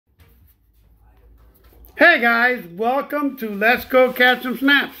Hey guys, welcome to Let's Go Catch Some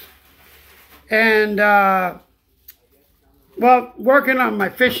Snaps. And, well, working on my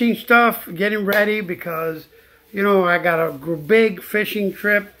fishing stuff, getting ready because, you know, I got a big fishing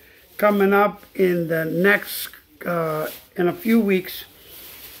trip coming up in the next, in a few weeks.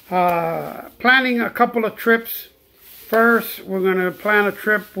 Planning a couple of trips. First, we're going to plan a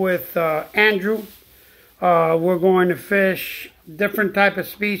trip with Andrew. We're going to fish different type of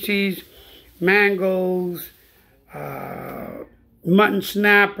species. Mangoes, mutton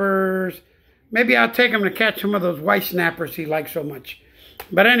snappers. Maybe I'll take him to catch some of those white snappers he likes so much.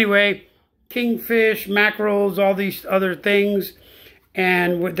 But anyway, kingfish, mackerels, all these other things.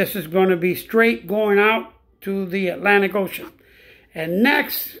 And this is going to be straight going out to the Atlantic Ocean. And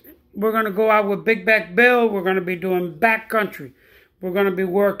next, we're going to go out with Big Back Bill. We're going to be doing backcountry. We're going to be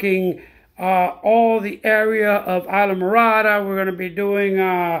working all the area of Islamorada. We're going to be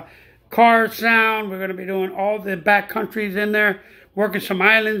doing Car Sound. We're going to be doing all the back countries in there, working some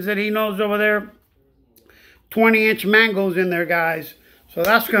islands that he knows over there. 20-inch mangoes in there, guys. So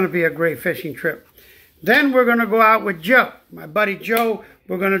that's going to be a great fishing trip. Then we're going to go out with Joe, my buddy Joe.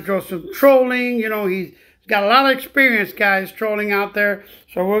 We're going to do some trolling. You know, he's got a lot of experience, guys, trolling out there.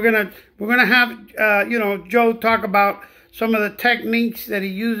 So we're gonna have you know, Joe talk about some of the techniques that he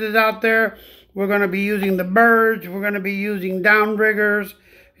uses out there. We're going to be using the birds. We're going to be using downriggers.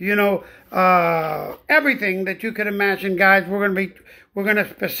 You know, everything that you could imagine, guys. We're going to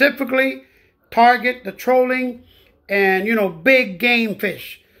specifically target the trolling and, you know, big game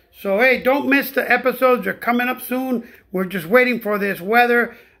fish. So, hey, don't miss the episodes. They're coming up soon. We're just waiting for this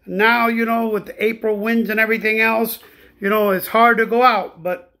weather. Now, you know, with the April winds and everything else, you know, it's hard to go out.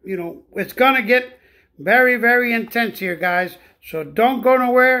 But, you know, it's going to get very, very intense here, guys. So don't go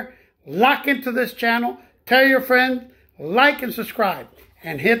nowhere. Lock into this channel. Tell your friends. Like and subscribe.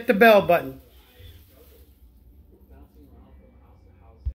 And hit the bell button.